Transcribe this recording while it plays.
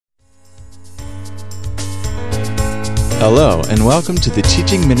Hello, and welcome to the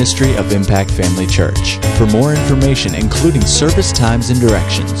teaching ministry of Impact Family Church. For more information, including service times and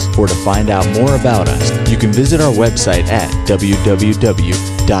directions, or to find out more about us, you can visit our website at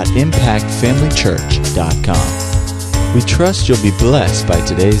www.impactfamilychurch.com. We trust you'll be blessed by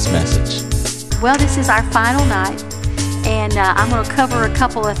today's message. Well, this is our final night, and I'm going to cover a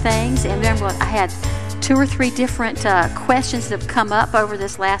couple of things. And remember, I had 2 or 3 different questions that have come up over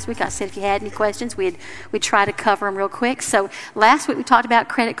this last week. I said if you had any questions, we'd try to cover them real quick. So last week we talked about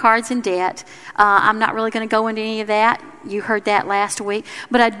credit cards and debt. I'm not really going to go into any of that. You heard that last week.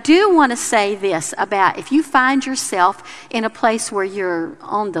 But I do want to say this about if you find yourself in a place where you're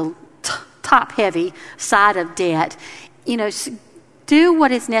on the top-heavy side of debt, do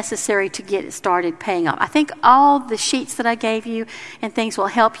what is necessary to get started paying off. I think all the sheets that I gave you and things will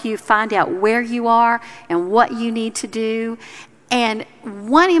help you find out where you are and what you need to do. And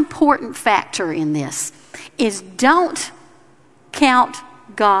one important factor in this is don't count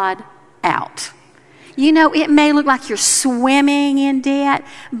God out. It may look like you're swimming in debt,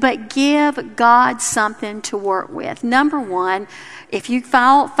 but give God something to work with. Number one, if you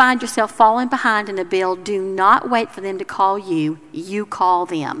find yourself falling behind in a bill, do not wait for them to call you. You call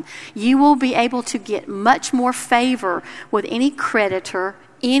them. You will be able to get much more favor with any creditor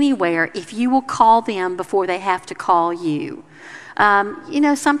anywhere if you will call them before they have to call you.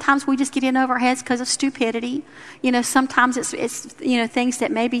 Sometimes we just get in over our heads because of stupidity. Sometimes it's things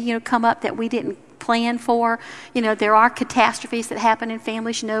that maybe, come up that we didn't plan for. There are catastrophes that happen in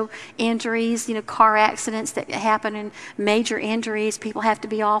families, injuries, car accidents that happen and major injuries. People have to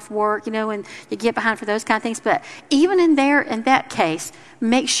be off work, and you get behind for those kind of things. But even in that case,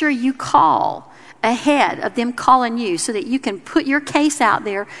 make sure you call ahead of them calling you so that you can put your case out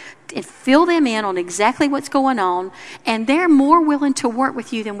there and fill them in on exactly what's going on, and they're more willing to work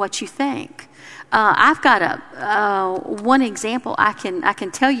with you than what you think. I've got one example I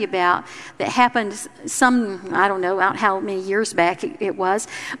can tell you about that happened I don't know how many years back it was,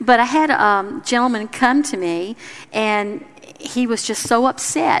 but I had a gentleman come to me, and he was just so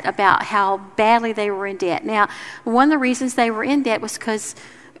upset about how badly they were in debt. Now, one of the reasons they were in debt was because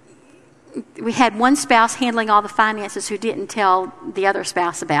we had one spouse handling all the finances who didn't tell the other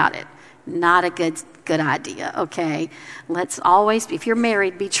spouse about it. Not a good idea, okay? Let's always, if you're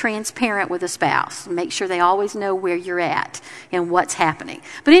married, be transparent with a spouse. Make sure they always know where you're at and what's happening.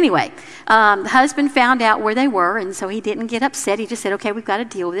 But anyway, the husband found out where they were, and so he didn't get upset. He just said, okay, we've got to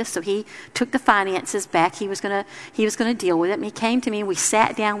deal with this. So he took the finances back. He was gonna deal with it. And he came to me, and we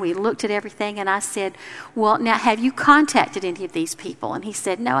sat down, we looked at everything, and I said, well, now, have you contacted any of these people? And he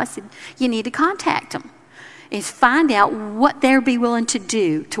said, no. I said, you need to contact them. Is find out what they'll be willing to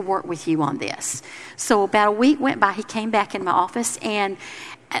do to work with you on this. So about a week went by. He came back in my office, and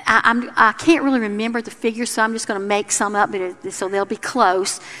I can't really remember the figures, so I'm just going to make some up, so they'll be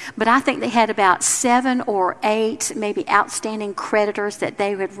close. But I think they had about 7 or 8 maybe outstanding creditors that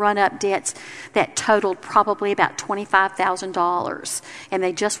they had run up debts that totaled probably about $25,000, and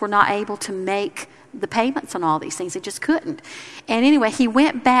they just were not able to make the payments on all these things. They just couldn't. And anyway, he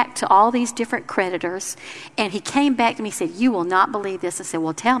went back to all these different creditors, and he came back to me and said, you will not believe this. I said,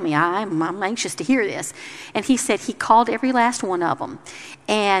 well, tell me. I'm anxious to hear this. And he said he called every last one of them,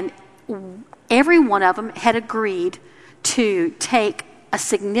 and every one of them had agreed to take a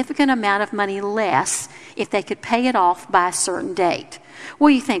significant amount of money less if they could pay it off by a certain date. Well,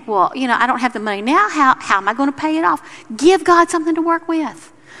 you think, I don't have the money now. How am I going to pay it off? Give God something to work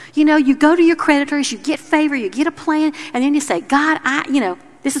with. You go to your creditors, you get favor, you get a plan, and then you say, God,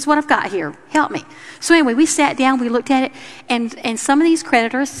 this is what I've got here. Help me. So anyway, we sat down, we looked at it, and some of these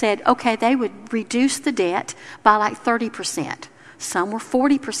creditors said, okay, they would reduce the debt by like 30%. Some were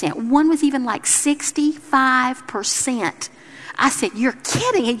 40%. One was even like 65%. I said, you're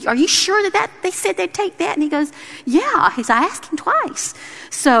kidding. Are you sure that they said they'd take that? And he goes, yeah. I asked him twice.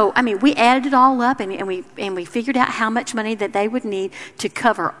 So, we added it all up, and we figured out how much money that they would need to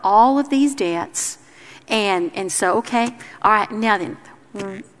cover all of these debts. And so, okay, all right, now then,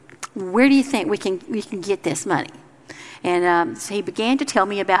 where do you think we can get this money? And so he began to tell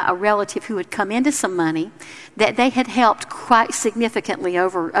me about a relative who had come into some money that they had helped quite significantly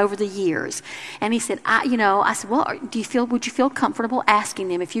over the years. And he said, I said, well, would you feel comfortable asking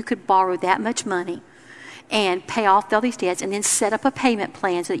them if you could borrow that much money and pay off all these debts and then set up a payment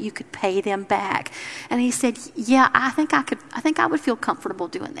plan so that you could pay them back? And he said, yeah, I think I would feel comfortable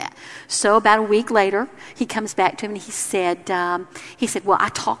doing that. So about a week later, he comes back to him, and he said, well, I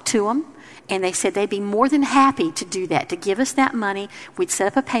talked to him, and they said they'd be more than happy to do that, to give us that money. We'd set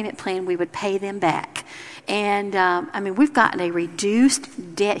up a payment plan. We would pay them back. And, we've gotten a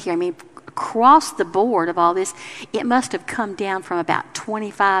reduced debt here. across the board of all this, it must have come down from about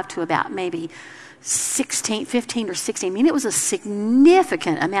 25 to about maybe 15 or 16. I mean, it was a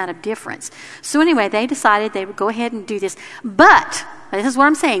significant amount of difference. So anyway, they decided they would go ahead and do this. But this is what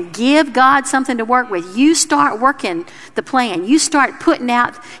I'm saying. Give God something to work with. You start working the plan. You start putting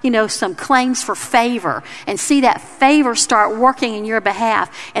out, some claims for favor and see that favor start working in your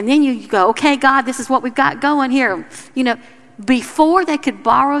behalf. And then you go, okay, God, this is what we've got going here. Before they could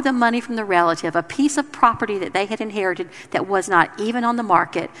borrow the money from the relative, a piece of property that they had inherited that was not even on the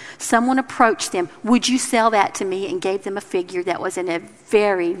market, someone approached them, would you sell that to me? And gave them a figure that was in a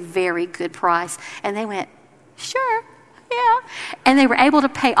very, very good price. And they went, sure, yeah. And they were able to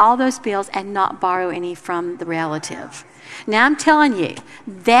pay all those bills and not borrow any from the relative. Now I'm telling you,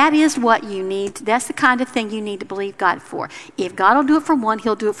 that is what you need. That's the kind of thing you need to believe God for. If God will do it for one,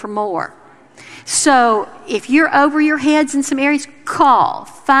 he'll do it for more. So if you're over your heads in some areas, call,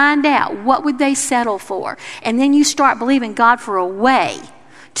 find out what would they settle for. And then you start believing God for a way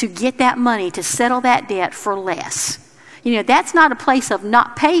to get that money to settle that debt for less. That's not a place of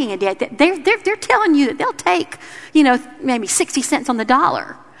not paying a debt. They're telling you that they'll take, maybe 60 cents on the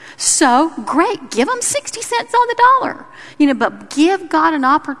dollar. So great, give them 60 cents on the dollar. But give God an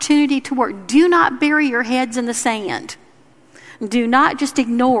opportunity to work. Do not bury your heads in the sand. Do not just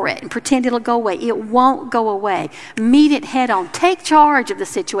ignore it and pretend it'll go away. It won't go away. Meet it head on. Take charge of the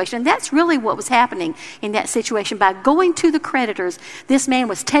situation. And that's really what was happening in that situation. By going to the creditors, this man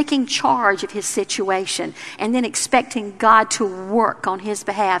was taking charge of his situation and then expecting God to work on his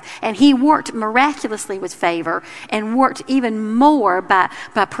behalf. And he worked miraculously with favor and worked even more by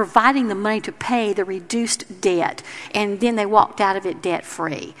providing the money to pay the reduced debt. And then they walked out of it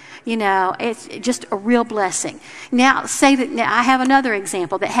debt-free. It's just a real blessing. Now, I have another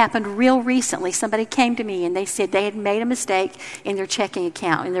example that happened real recently. Somebody came to me and they said they had made a mistake in their checking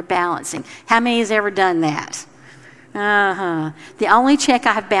account, in their balancing. How many has ever done that? The only check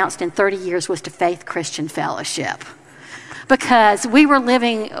I have bounced in 30 years was to Faith Christian Fellowship. Because we were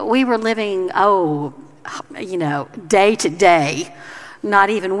living, day to day. Not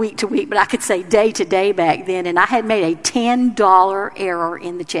even week to week, but I could say day to day back then. And I had made a $10 error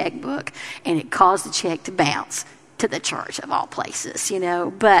in the checkbook, and it caused the check to bounce to the church of all places,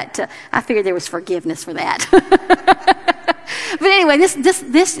 But I figured there was forgiveness for that. But anyway,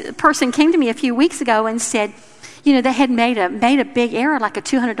 this person came to me a few weeks ago and said, they had made a big error, like a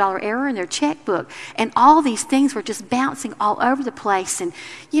 $200 error in their checkbook, and all these things were just bouncing all over the place. And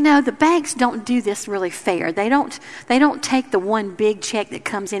the banks don't do this really fair. They don't take the one big check that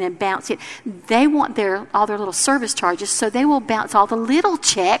comes in and bounce it. They want all their little service charges, so they will bounce all the little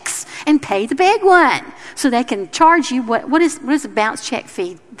checks and pay the big one, so they can charge you what is a bounce check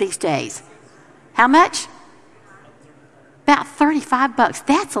fee these days? How much? About $35.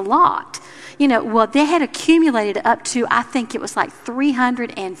 That's a lot. Well, they had accumulated up to, I think it was like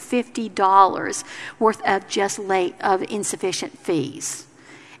 $350 worth of insufficient fees.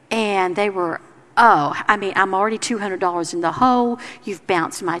 And they were, I'm already $200 in the hole. You've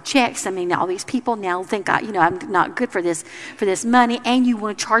bounced my checks. All these people now think I'm not good for this money, and you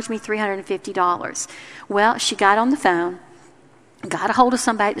want to charge me $350. Well, she got on the phone, got a hold of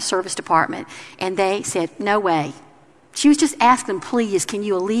somebody at the service department, and they said, no way. She was just asking, please, can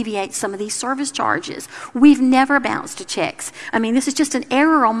you alleviate some of these service charges? We've never bounced checks. This is just an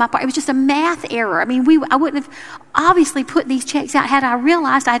error on my part. It was just a math error. I wouldn't have obviously put these checks out had I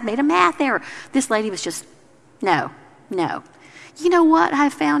realized I had made a math error. This lady was just, no. You know what I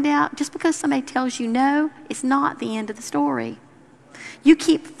found out? Just because somebody tells you no, it's not the end of the story. You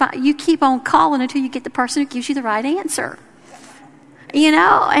keep on calling until you get the person who gives you the right answer.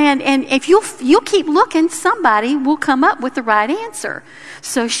 And if you'll keep looking, somebody will come up with the right answer.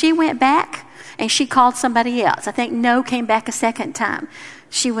 So she went back and she called somebody else. I think no came back a second time.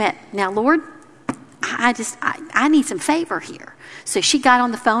 She went, now Lord, I need some favor here. So she got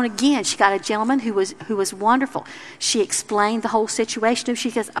on the phone again. She got a gentleman who was wonderful. She explained the whole situation. She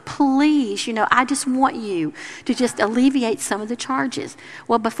goes, please, I just want you to just alleviate some of the charges.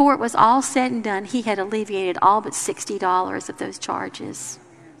 Well, before it was all said and done, he had alleviated all but $60 of those charges.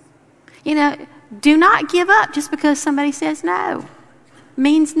 Do not give up just because somebody says no.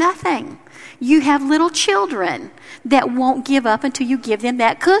 Means nothing. You have little children that won't give up until you give them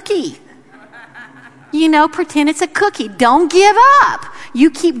that cookie. Pretend it's a cookie. Don't give up. You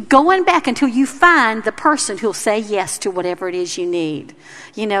keep going back until you find the person who'll say yes to whatever it is you need.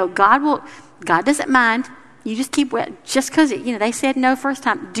 God doesn't mind. You just keep, just because, they said no first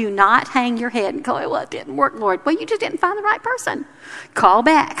time. Do not hang your head and go, well, it didn't work, Lord. Well, you just didn't find the right person. Call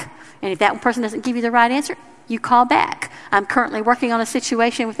back. And if that person doesn't give you the right answer, you call back. I'm currently working on a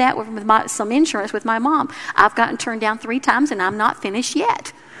situation with that, with some insurance with my mom. I've gotten turned down 3 times, and I'm not finished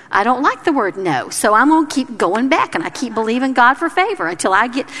yet. I don't like the word no, so I'm going to keep going back, and I keep believing God for favor until I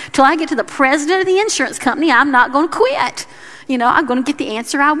get to the president of the insurance company. I'm not going to quit. I'm going to get the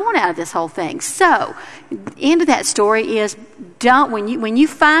answer I want out of this whole thing. So, the end of that story is, when you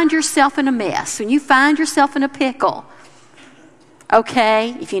find yourself in a mess, when you find yourself in a pickle,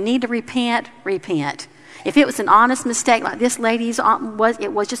 okay, if you need to repent, repent. If it was an honest mistake like this lady's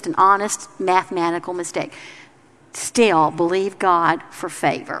it was just an honest mathematical mistake. Still believe God for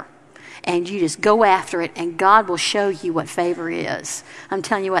favor. And you just go after it, and God will show you what favor is. I'm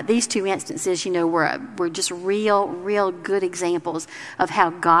telling you what, these 2 instances, were just real good examples of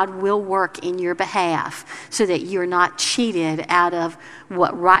how God will work in your behalf so that you're not cheated out of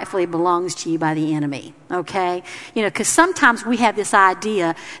what rightfully belongs to you by the enemy. Okay? Because sometimes we have this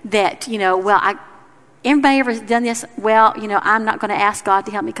idea that, anybody ever done this? Well, I'm not going to ask God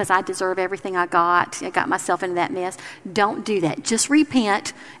to help me because I deserve everything I got. I got myself into that mess. Don't do that. Just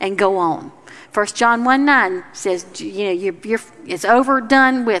repent and go on. 1 John 1:9 says, it's over,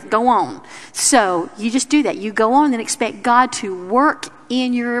 done with, go on. So you just do that. You go on and expect God to work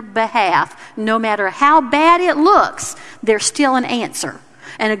in your behalf. No matter how bad it looks, there's still an answer.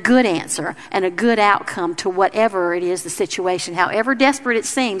 And a good answer and a good outcome to whatever it is the situation. However desperate it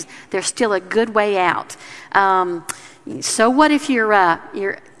seems, there's still a good way out. So what if you're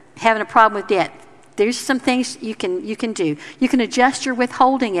having a problem with debt? There's some things you can do. You can adjust your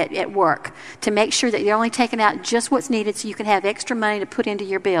withholding at work to make sure that you're only taking out just what's needed so you can have extra money to put into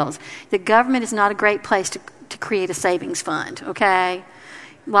your bills. The government is not a great place to create a savings fund, okay?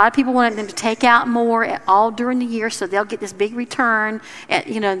 A lot of people want them to take out more all during the year so they'll get this big return at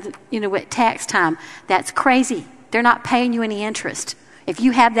tax time. That's crazy. They're not paying you any interest. If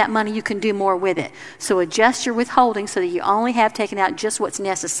you have that money, you can do more with it. So adjust your withholding so that you only have taken out just what's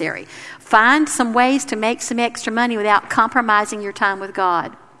necessary. Find some ways to make some extra money without compromising your time with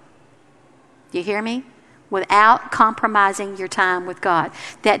God. You hear me? Without compromising your time with God.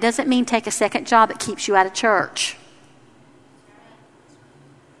 That doesn't mean take a second job that keeps you out of church.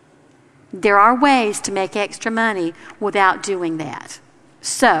 There are ways to make extra money without doing that.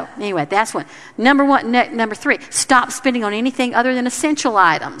 So, anyway, that's one. Number 3, stop spending on anything other than essential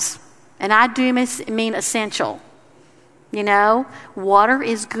items. And I do mean essential. Water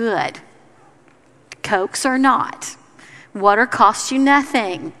is good. Cokes are not. Water costs you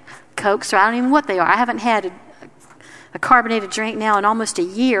nothing. Cokes I don't even know what they are. I haven't had a carbonated drink now in almost a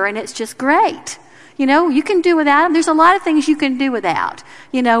year, and it's just great. You can do without them. There's a lot of things you can do without.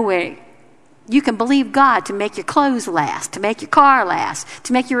 Where you can believe God to make your clothes last, to make your car last,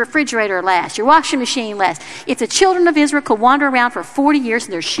 to make your refrigerator last, your washing machine last. If the children of Israel could wander around for 40 years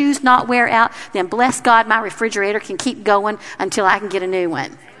and their shoes not wear out, then bless God, my refrigerator can keep going until I can get a new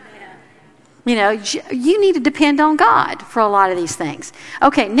one. You need to depend on God for a lot of these things.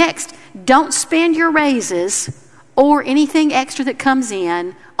 Okay, next, don't spend your raises or anything extra that comes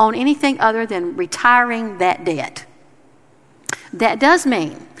in on anything other than retiring that debt. That does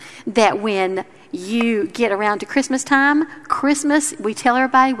mean that when you get around to Christmas time, we tell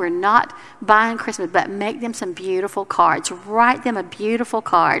everybody we're not buying Christmas, but make them some beautiful cards. Write them a beautiful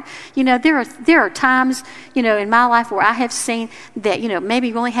card. There are times, in my life where I have seen that,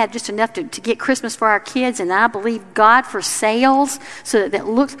 maybe we only had just enough to get Christmas for our kids, and I believe God for sales so that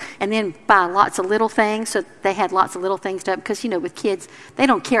looks, and then buy lots of little things so they had lots of little things to open. Because, with kids, they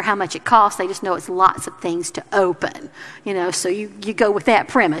don't care how much it costs. They just know it's lots of things to open. So you go with that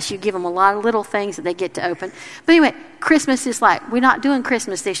premise. You give them a lot of little things that they get to open. But anyway, Christmas is like, we're not doing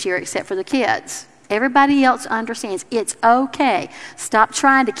Christmas this year except for the kids. Everybody else understands it's okay. Stop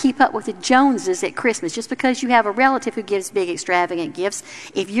trying to keep up with the Joneses at Christmas. Just because you have a relative who gives big extravagant gifts,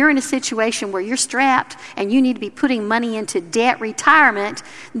 if you're in a situation where you're strapped and you need to be putting money into debt retirement,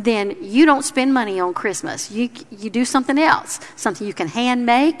 then you don't spend money on Christmas. You do something else. Something you can hand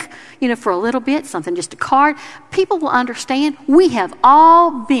make, for a little bit, something just a card. People will understand. We have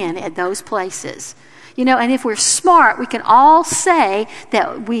all been at those places. And if we're smart, we can all say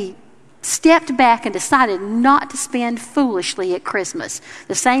that we stepped back and decided not to spend foolishly at Christmas.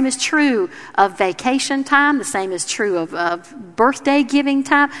 The same is true of vacation time. The same is true of birthday giving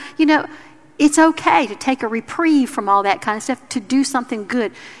time. It's okay to take a reprieve from all that kind of stuff to do something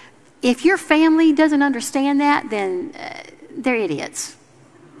good. If your family doesn't understand that, then they're idiots.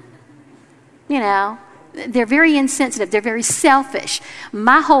 They're very insensitive. They're very selfish.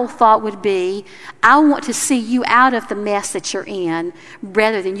 My whole thought would be, I want to see you out of the mess that you're in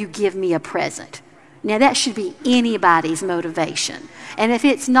rather than you give me a present. Now, that should be anybody's motivation. And if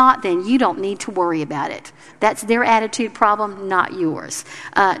it's not, then you don't need to worry about it. That's their attitude problem, not yours.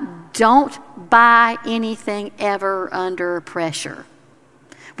 Don't buy anything ever under pressure.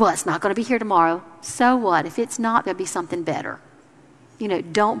 Well, it's not going to be here tomorrow. So what? If it's not, there'll be something better.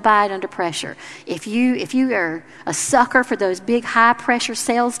 Don't buy it under pressure. If you are a sucker for those big high-pressure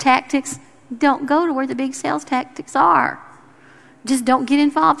sales tactics, don't go to where the big sales tactics are. Just don't get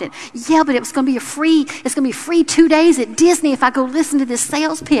involved in it. Yeah, but it's going to be free 2 days at Disney if I go listen to this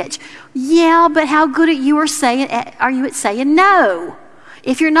sales pitch. Yeah, but how good are you at saying no?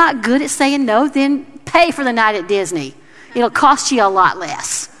 If you're not good at saying no, then pay for the night at Disney. It'll cost you a lot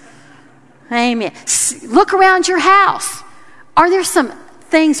less. Amen. Look around your house. Are there some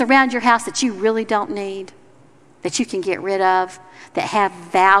things around your house that you really don't need, that you can get rid of, that have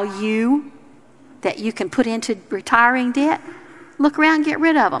value, that you can put into retiring debt? Look around and get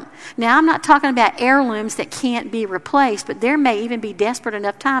rid of them. Now, I'm not talking about heirlooms that can't be replaced, but there may even be desperate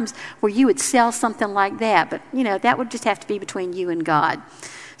enough times where you would sell something like that. But, that would just have to be between you and God.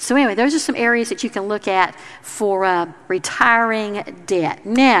 So anyway, those are some areas that you can look at for retiring debt.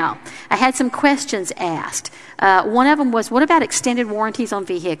 Now, I had some questions asked. One of them was, what about extended warranties on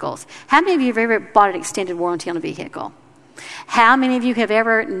vehicles? How many of you have ever bought an extended warranty on a vehicle? How many of you have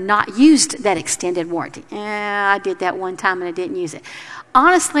ever not used that extended warranty? I did that one time and I didn't use it.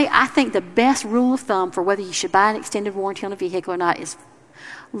 Honestly, I think the best rule of thumb for whether you should buy an extended warranty on a vehicle or not is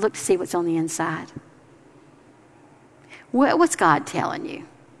look to see what's on the inside. What's God telling you?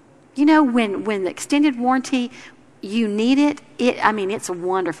 When the extended warranty, you need it, it's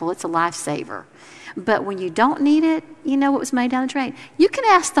wonderful. It's a lifesaver. But when you don't need it, what was made down the drain. You can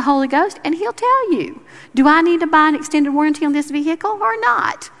ask the Holy Ghost and He'll tell you, do I need to buy an extended warranty on this vehicle or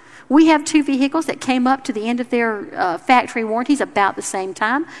not? We have 2 vehicles that came up to the end of their factory warranties about the same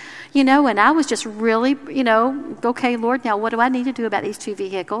time, and I was just really, okay, Lord, now what do I need to do about these 2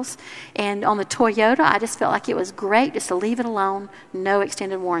 vehicles? And on the Toyota, I just felt like it was great just to leave it alone, no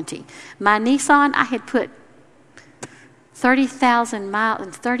extended warranty. My Nissan, I had put 33,000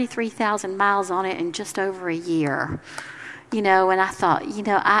 miles on it in just over a year. And I thought,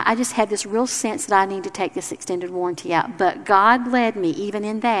 I just had this real sense that I need to take this extended warranty out. But God led me even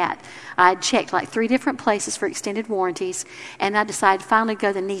in that. I checked like 3 different places for extended warranties, and I decided finally to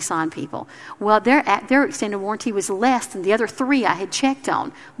go to the Nissan people. Well, their extended warranty was less than the other 3 I had checked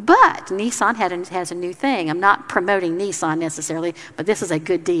on. But Nissan has a new thing. I'm not promoting Nissan necessarily, but this is a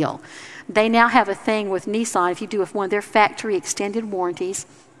good deal. They now have a thing with Nissan, if you do with one of their factory extended warranties,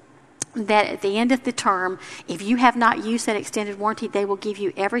 that at the end of the term, if you have not used that extended warranty, they will give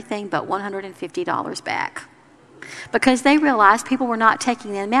you everything but $150 back. Because they realized people were not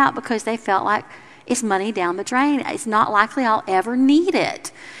taking them out because they felt like it's money down the drain. It's not likely I'll ever need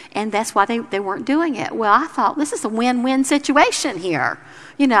it. And that's why they weren't doing it. Well, I thought, this is a win-win situation here.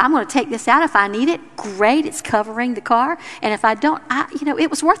 I'm going to take this out. If I need it, great, it's covering the car. And if I don't, it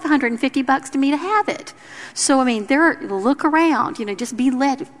was worth $150 to me to have it. So, look around. Just be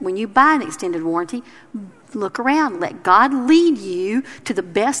led. When you buy an extended warranty, look around. Let God lead you to the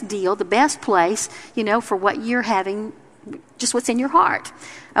best deal, the best place, for what you're having, just what's in your heart.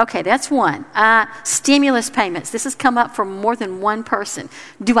 Okay, that's one. Stimulus payments. This has come up from more than one person.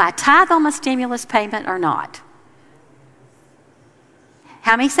 Do I tithe on my stimulus payment or not?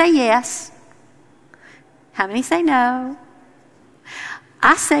 How many say yes? How many say no?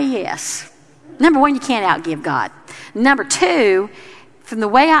 I say yes. Number one, you can't outgive God. Number two, from the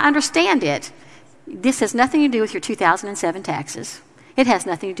way I understand it, this has nothing to do with your 2007 taxes. It has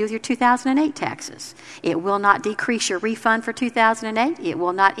nothing to do with your 2008 taxes. It will not decrease your refund for 2008. It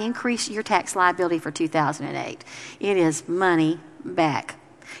will not increase your tax liability for 2008. It is money back.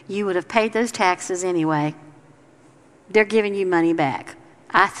 You would have paid those taxes anyway. They're giving you money back.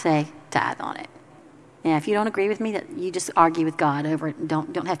 I say tithe on it. Now, if you don't agree with me, that you just argue with God over it and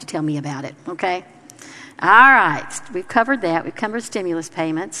don't have to tell me about it, okay? All right, we've covered that. We've covered stimulus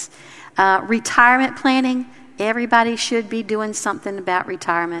payments. Retirement planning. Everybody should be doing something about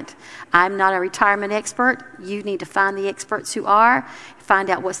retirement. I'm not a retirement expert. You need to find the experts who are, find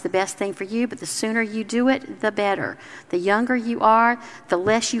out what's the best thing for you, but the sooner you do it, the better. The younger you are, the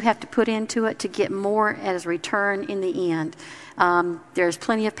less you have to put into it to get more as a return in the end. There's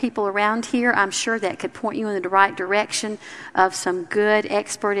plenty of people around here, I'm sure, that could point you in the right direction of some good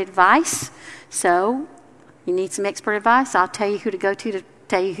expert advice. So, you need some expert advice, I'll tell you who to go to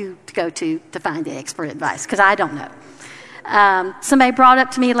tell you who to go to find the expert advice, because I don't know. Somebody brought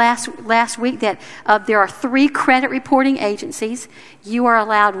up to me last week that there are 3 credit reporting agencies. You are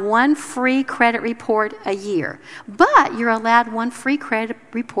allowed 1 free credit report a year, but you're allowed 1 free credit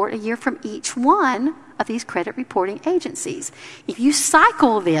report a year from each one of these credit reporting agencies. If you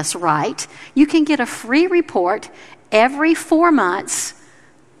cycle this right, you can get a free report every 4 months,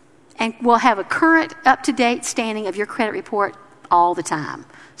 and we'll have a current, up-to-date standing of your credit report all the time.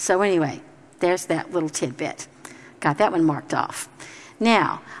 So anyway, there's that little tidbit. Got that one marked off.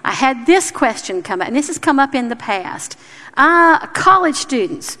 Now, I had this question come up, and this has come up in the past. College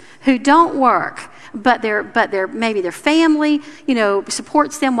students who don't work, but maybe their family,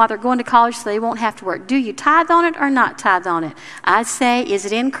 supports them while they're going to college so they won't have to work. Do you tithe on it or not tithe on it? I'd say, is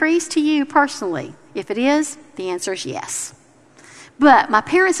it increased to you personally? If it is, the answer is yes. But my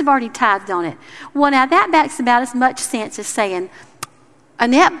parents have already tithed on it. Well, now that makes about as much sense as saying,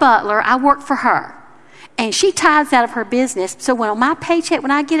 Annette Butler, I work for her, and she tithes out of her business, so when on my paycheck,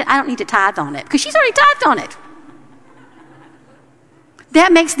 when I get it, I don't need to tithe on it, because she's already tithed on it.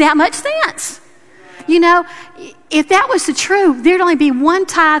 That makes that much sense. If that was the truth, there'd only be one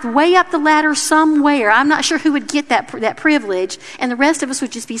tithe way up the ladder somewhere. I'm not sure who would get that privilege, and the rest of us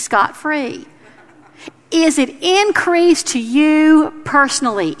would just be scot-free. Is it increased to you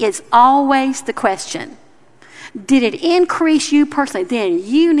personally? Is always the question. Did it increase you personally? Then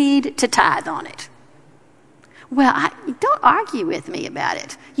you need to tithe on it. Well, don't argue with me about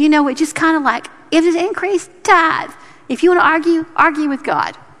it. It's just kind of like, if it's increased, tithe. If you want to argue with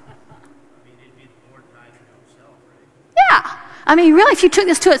God. Yeah. Really, if you took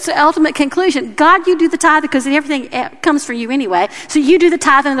this to its ultimate conclusion, God, you do the tithe because everything comes from you anyway, so you do the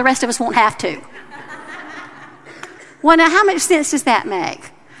tithe and the rest of us won't have to. Well, now, how much sense does that make?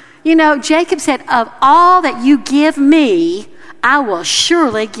 Jacob said, of all that you give me, I will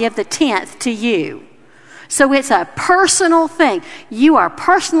surely give the 10th to you. So it's a personal thing. You are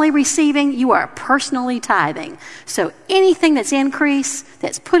personally receiving, you are personally tithing. So anything that's increased,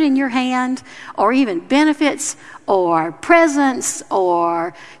 that's put in your hand, or even benefits, or presents,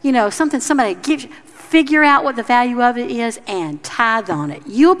 or, something somebody gives you, figure out what the value of it is and tithe on it.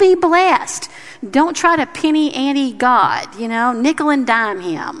 You'll be blessed. Don't try to penny ante God, nickel and dime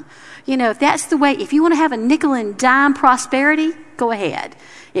him. If that's the way, if you want to have a nickel and dime prosperity, go ahead.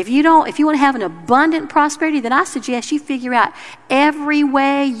 If you want to have an abundant prosperity, then I suggest you figure out every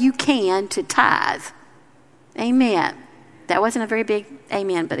way you can to tithe. Amen. That wasn't a very big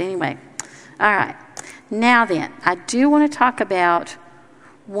amen, but anyway. All right. Now then, I do want to talk about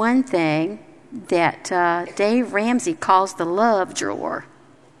one thing that Dave Ramsey calls the love drawer.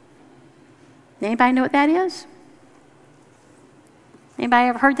 Anybody know what that is? Anybody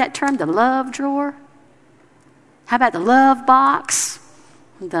ever heard that term, the love drawer? How about the love box?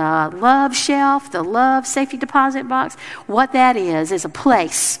 The love shelf, the love safety deposit box? What that is a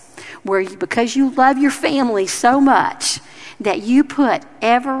place where because you love your family so much that you put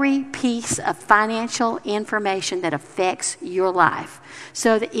every piece of financial information that affects your life.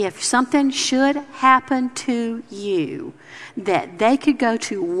 So that if something should happen to you, that they could go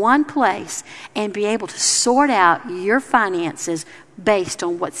to one place and be able to sort out your finances based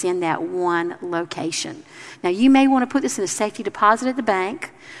on what's in that one location. Now, you may want to put this in a safety deposit at the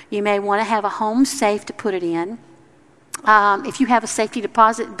bank. You may want to have a home safe to put it in. If you have a safety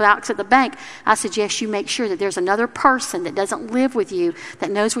deposit box at the bank, I suggest you make sure that there's another person that doesn't live with you that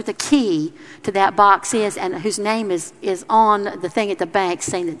knows where the key to that box is and whose name is on the thing at the bank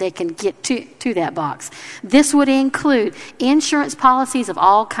saying that they can get to that box. This would include insurance policies of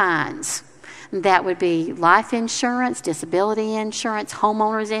all kinds. That would be life insurance, disability insurance,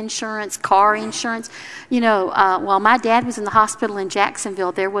 homeowners insurance, car insurance. While my dad was in the hospital in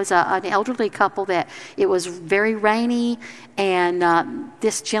Jacksonville, there was an elderly couple that it was very rainy, and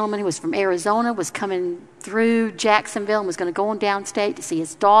this gentleman who was from Arizona was coming through Jacksonville and was going to go on downstate to see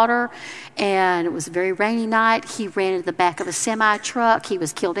his daughter, and it was a very rainy night. He ran into the back of a semi-truck. He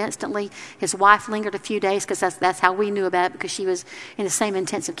was killed instantly. His wife lingered a few days because that's how we knew about it, because she was in the same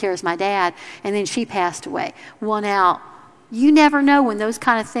intensive care as my dad, and then she passed away. Well, now, you never know when those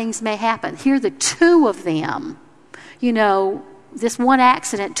kind of things may happen. Here, the two of them, this one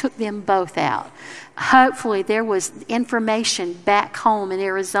accident took them both out. Hopefully there was information back home in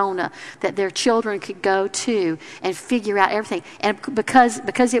Arizona that their children could go to and figure out everything. And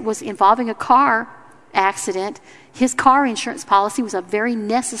because it was involving a car accident, his car insurance policy was a very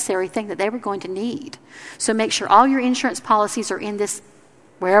necessary thing that they were going to need. So make sure all your insurance policies are in this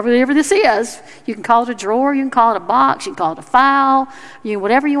wherever this is. You can call it a drawer, you can call it a box, you can call it a file,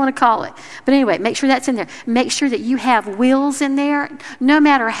 whatever you want to call it. But anyway, make sure that's in there. Make sure that you have wills in there. No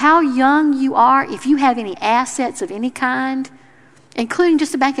matter how young you are, if you have any assets of any kind, including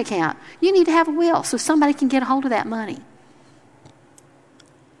just a bank account, you need to have a will so somebody can get a hold of that money.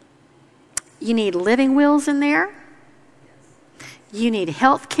 You need living wills in there. You need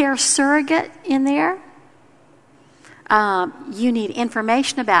health care surrogate in there. You need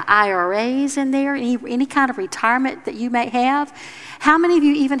information about IRAs in there, any kind of retirement that you may have. How many of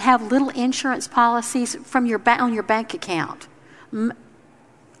you even have little insurance policies from on your bank account?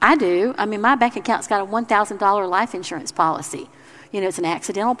 I do. I mean, my bank account's got a $1,000 life insurance policy. It's an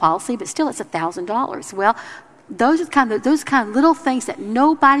accidental policy, but still it's $1,000. Well, those kind of little things that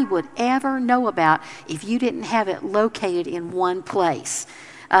nobody would ever know about if you didn't have it located in one place.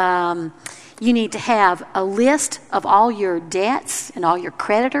 You need to have a list of all your debts and all your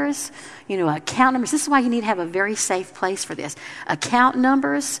creditors, account numbers. This is why you need to have a very safe place for this. Account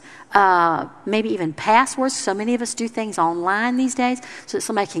numbers, maybe even passwords. So many of us do things online these days so that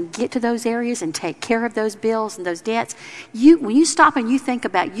somebody can get to those areas and take care of those bills and those debts. When you stop and you think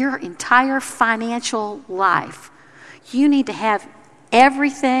about your entire financial life, you need to have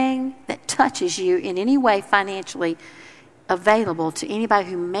everything that touches you in any way financially available to anybody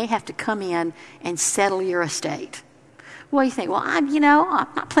who may have to come in and settle your estate. Well, you think, well, I'm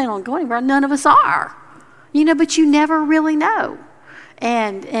not planning on going anywhere. None of us are, but you never really know.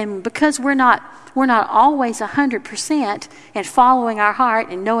 And because we're not always 100% and following our heart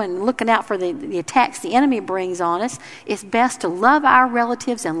and knowing, looking out for the attacks the enemy brings on us, it's best to love our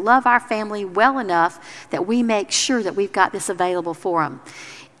relatives and love our family well enough that we make sure that we've got this available for them.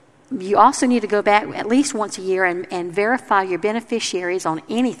 You also need to go back at least once a year and verify your beneficiaries on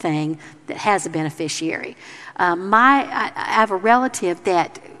anything that has a beneficiary. I have a relative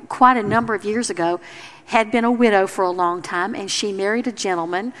that quite a number of years ago had been a widow for a long time, and she married a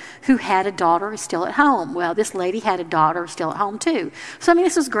gentleman who had a daughter still at home. Well, this lady had a daughter still at home too. So,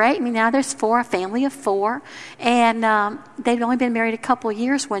 this was great. Now there's a family of four, and they'd only been married a couple of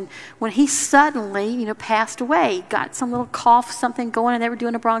years when he suddenly, passed away. Got some little cough, something going, and they were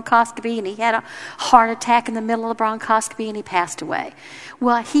doing a bronchoscopy, and he had a heart attack in the middle of the bronchoscopy, and he passed away.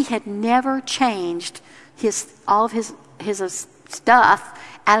 Well, he had never changed all of his stuff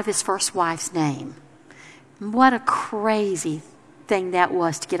out of his first wife's name. What a crazy thing that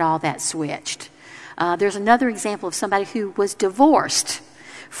was to get all that switched. There's another example of somebody who was divorced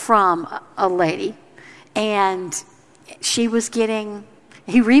from a lady, and he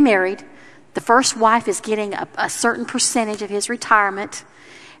remarried. The first wife is getting a certain percentage of his retirement,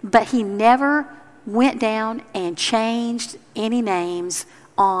 but he never went down and changed any names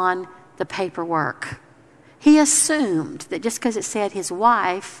on the paperwork. He assumed that just because it said his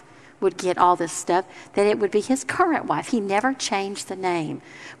wife would get all this stuff, that it would be his current wife. He never changed the name.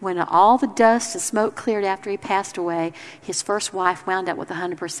 When all the dust and smoke cleared after he passed away, his first wife wound up with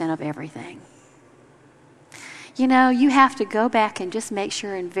 100% of everything. You have to go back and just make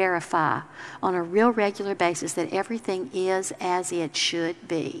sure and verify on a real regular basis that everything is as it should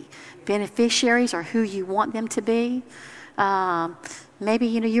be. Beneficiaries are who you want them to be. Maybe,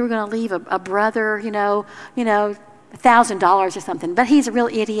 you were going to leave a brother, $1,000 or something, but he's a real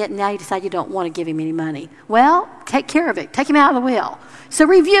idiot, and now you decide you don't want to give him any money. Well, take care of it. Take him out of the will. So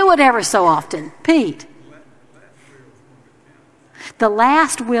review it ever so often. Pete. The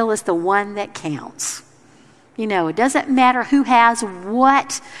last will is the one that counts. It doesn't matter who has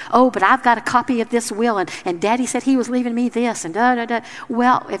what. Oh, but I've got a copy of this will, and Daddy said he was leaving me this, and da-da-da.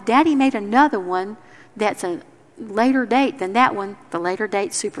 Well, if Daddy made another one that's a later date than that one, the later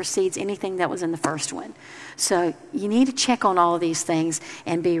date supersedes anything that was in the first one. So you need to check on all of these things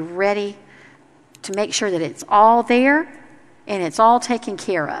and be ready to make sure that it's all there and it's all taken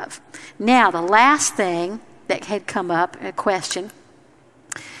care of. Now, the last thing that had come up, a question,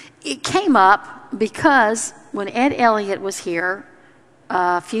 it came up because when Ed Elliott was here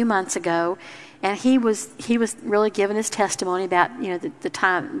a few months ago, and he was really giving his testimony about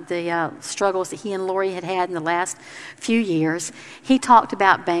the struggles that he and Lori had in the last few years. He talked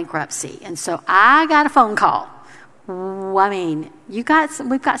about bankruptcy, and so I got a phone call. We've got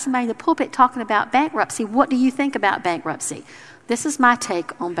somebody in the pulpit talking about bankruptcy. What do you think about bankruptcy? This is my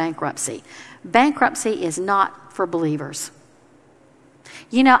take on bankruptcy. Bankruptcy is not for believers.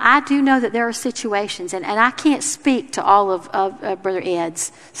 I do know that there are situations, and I can't speak to all of Brother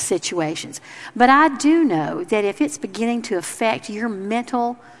Ed's situations, but I do know that if it's beginning to affect your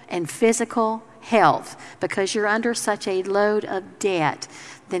mental and physical health because you're under such a load of debt,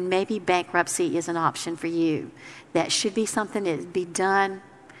 then maybe bankruptcy is an option for you. That should be something that be done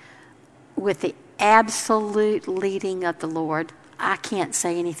with the absolute leading of the Lord. I can't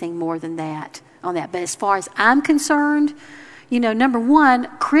say anything more than that on that. But as far as I'm concerned, number one,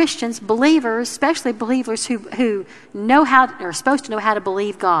 Christians, believers, especially believers who know how, or are supposed to know how to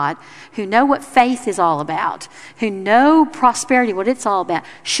believe God, who know what faith is all about, who know prosperity, what it's all about,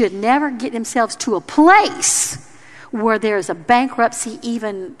 should never get themselves to a place where there's a bankruptcy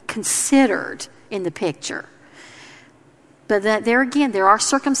even considered in the picture. But there again, there are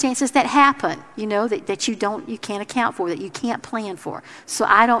circumstances that happen, that you can't account for, that you can't plan for. So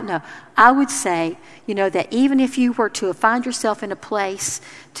I don't know. I would say, that even if you were to find yourself in a place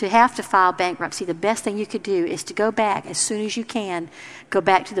to have to file bankruptcy, the best thing you could do is to go back as soon as you can, go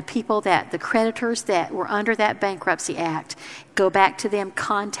back to the people the creditors that were under that Bankruptcy Act, go back to them,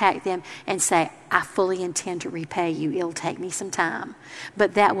 contact them, and say, I fully intend to repay you. It'll take me some time.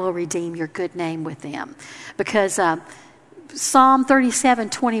 But that will redeem your good name with them. Because Psalm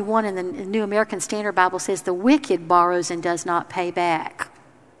 37:21 in the New American Standard Bible says, the wicked borrows and does not pay back.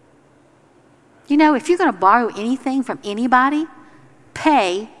 If you're going to borrow anything from anybody,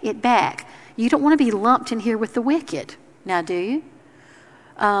 pay it back. You don't want to be lumped in here with the wicked. Now, do you?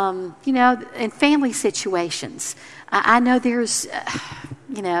 In family situations, I know there's...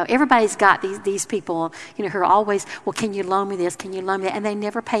 everybody's got these people, who are always, well, can you loan me this? Can you loan me that? And they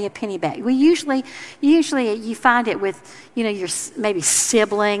never pay a penny back. Well, usually you find it with, your maybe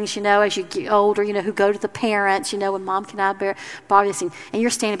siblings, as you get older, who go to the parents, when Mom, can I borrow this? And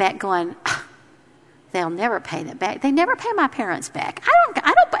you're standing back going, they'll never pay that back. They never pay my parents back. I don't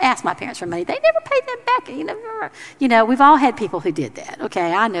ask my parents for money. They never pay them back. We've all had people who did that.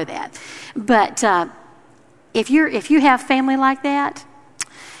 Okay, I know that. But if you have family like that,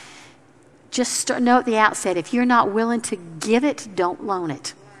 just know at the outset, if you're not willing to give it, don't loan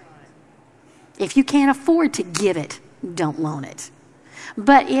it. If you can't afford to give it, don't loan it.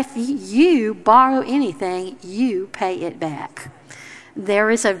 But if you borrow anything, you pay it back. There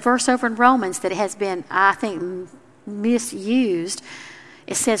is a verse over in Romans that has been, I think, misused.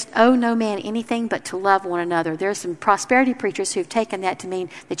 It says, owe no man anything but to love one another. There's some prosperity preachers who've taken that to mean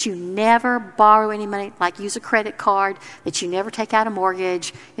that you never borrow any money, like use a credit card, that you never take out a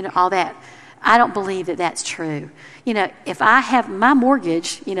mortgage, all that. I don't believe that that's true. If I have my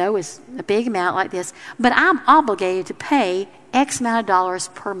mortgage, is a big amount like this, but I'm obligated to pay X amount of dollars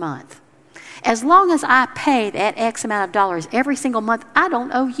per month. As long as I pay that X amount of dollars every single month, I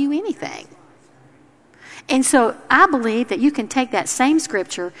don't owe you anything. And so I believe that you can take that same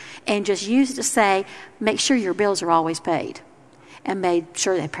scripture and just use it to say, make sure your bills are always paid and make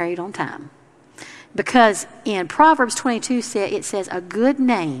sure they're paid on time. Because in Proverbs 22, it says, a good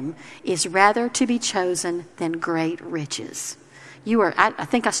name is rather to be chosen than great riches. I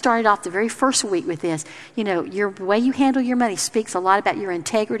think I started off the very first week with this. Your way you handle your money speaks a lot about your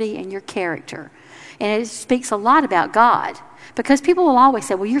integrity and your character. And it speaks a lot about God. Because people will always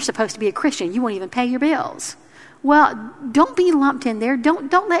say, well, you're supposed to be a Christian. You won't even pay your bills. Well, don't be lumped in there.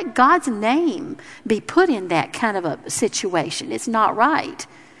 Don't let God's name be put in that kind of a situation. It's not right.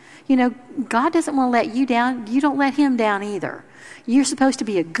 God doesn't want to let you down. You don't let him down either. You're supposed to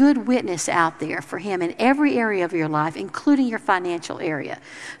be a good witness out there for him in every area of your life, including your financial area.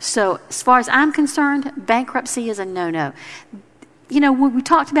 So as far as I'm concerned, bankruptcy is a no-no. When we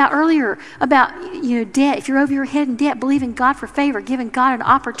talked about earlier about, debt, if you're over your head in debt, believing God for favor, giving God an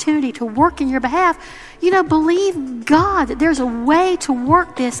opportunity to work in your behalf, believe God that there's a way to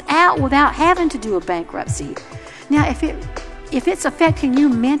work this out without having to do a bankruptcy. Now, if it's affecting you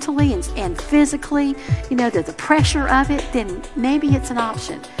mentally and physically, the pressure of it, then maybe it's an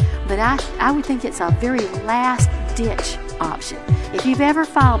option. But I would think it's a very last-ditch option. If you've ever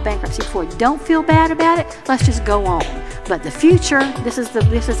filed bankruptcy before, don't feel bad about it. Let's just go on. But the future, this is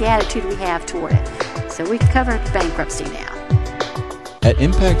the attitude we have toward it. So we covered bankruptcy now. At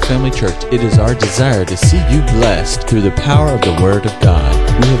Impact Family Church, it is our desire to see you blessed through the power of the Word of God.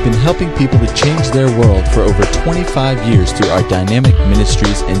 We have been helping people to change their world for over 25 years through our dynamic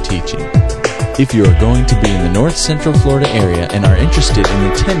ministries and teaching. If you are going to be in the North Central Florida area and are interested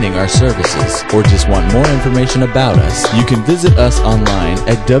in attending our services or just want more information about us, you can visit us online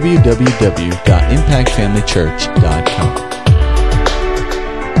at www.impactfamilychurch.com.